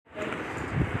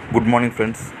Good morning,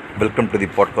 friends. Welcome to the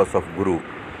podcast of Guru,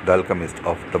 the alchemist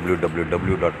of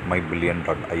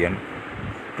www.mybillion.in.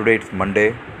 Today it's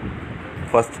Monday,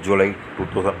 1st July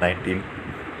 2019,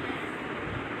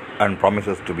 and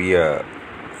promises to be a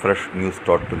fresh new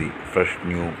start to the fresh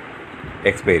new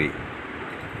expiry.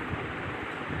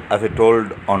 As I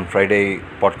told on Friday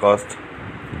podcast,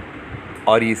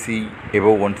 REC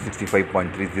above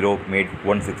 165.30 made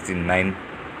 169.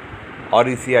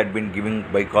 REC had been giving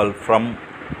buy call from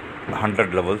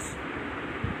 100 levels,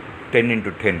 10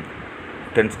 into 10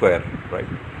 square, right,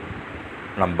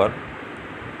 number,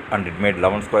 and it made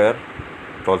 11 square,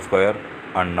 12 square,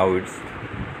 and now it's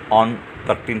on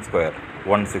 13 square.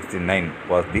 169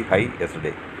 was the high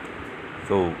yesterday.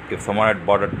 So if someone had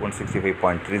bought at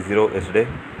 165.30 yesterday,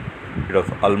 it was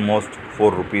almost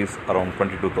 4 rupees, around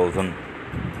 22,000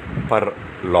 per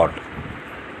lot.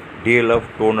 DLF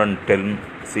 210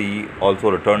 CE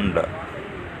also returned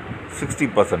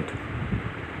 60%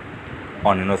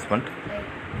 on investment.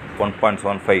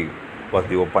 1.75 was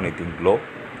the open, I think, low,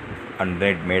 and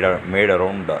then it made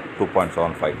around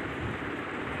 2.75.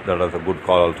 That was a good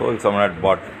call also. If someone had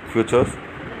bought futures,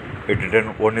 it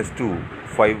returned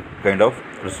 1:5 kind of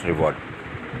risk reward.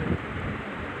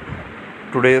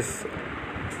 Today's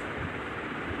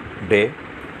day,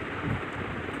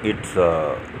 it's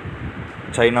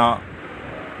China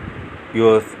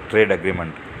US trade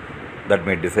agreement that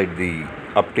may decide the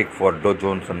uptick for Dow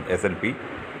Jones and S&P.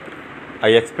 I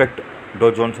expect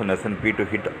Dow Jones and S&P to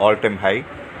hit all-time high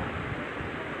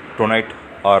tonight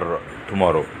or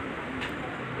tomorrow.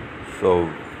 So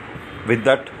with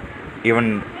that,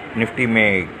 even Nifty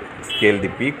may scale the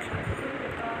peak.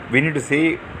 We need to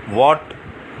see what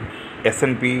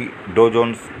S&P, Dow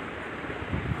Jones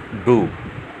do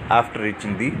after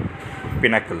reaching the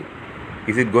pinnacle.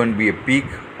 Is it going to be a peak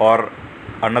or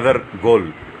another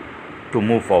goal to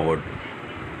move forward?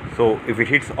 So if it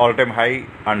hits all-time high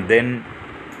and then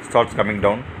starts coming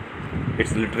down,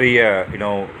 it's literally a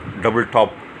double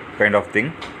top kind of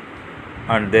thing,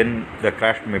 and then the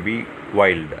crash may be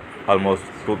wild. Almost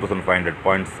 2,500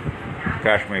 points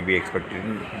crash may be expected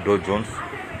in Dow Jones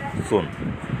soon.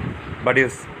 But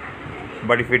if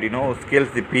it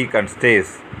scales the peak and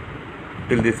stays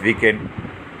till this weekend,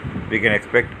 we can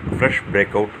expect fresh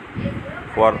breakout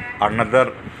for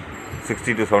another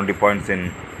 60 to 70 points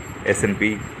in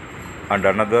S&P and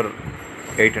another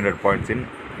 800 points in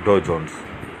Dow Jones,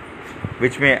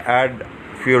 which may add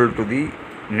fuel to the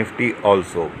Nifty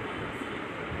also.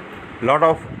 Lot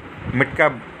of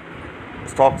mid-cap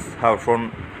stocks have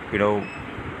shown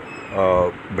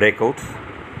breakouts.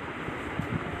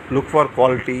 Look for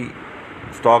quality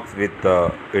stocks with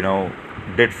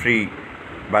debt-free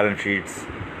balance sheets,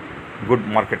 good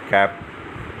market cap,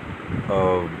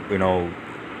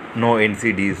 no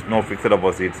NCDs, no fixed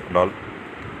deposits and all,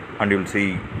 and you will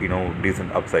see decent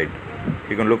upside.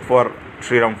 You can look for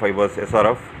Shriram Fibers,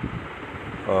 SRF,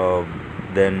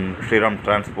 then Shriram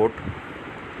Transport,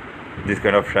 these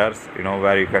kind of shares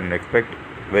where you can expect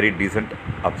very decent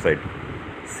upside.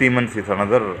 Siemens is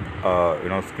another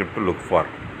script to look for.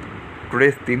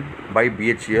 Today's theme, buy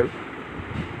BHEL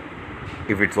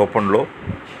if it's open low,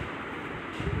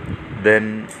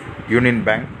 then Union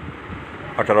Bank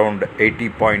at around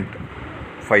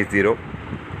 80.50,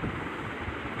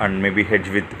 and maybe hedge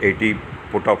with 80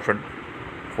 put option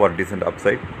for decent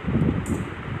upside.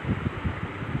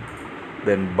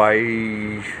 Then buy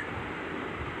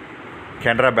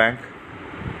Canara Bank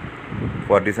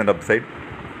for decent upside.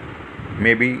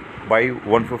 Maybe buy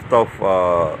 1/5 of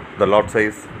the lot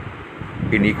size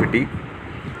in equity,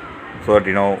 so that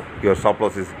your stop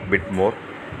loss is a bit more.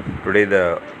 Today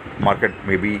the market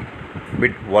may be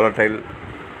bit volatile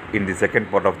in the second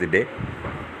part of the day,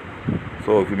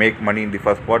 so if you make money in the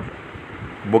first part,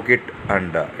 book it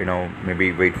and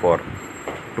maybe wait for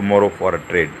tomorrow for a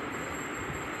trade.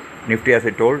 Nifty, as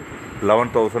I told,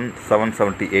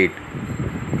 11,778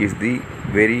 is the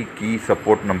very key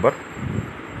support number,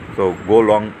 so go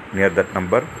long near that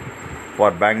number.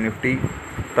 For Bank Nifty,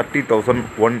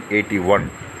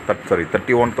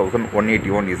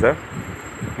 31,181 is a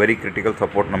very critical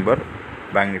support number,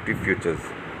 Bank Nifty futures.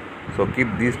 So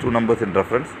keep these two numbers in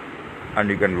reference, and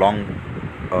you can long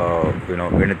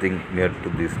anything near to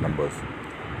these numbers.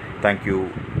 Thank you.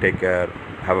 Take care.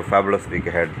 Have a fabulous week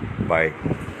ahead. Bye.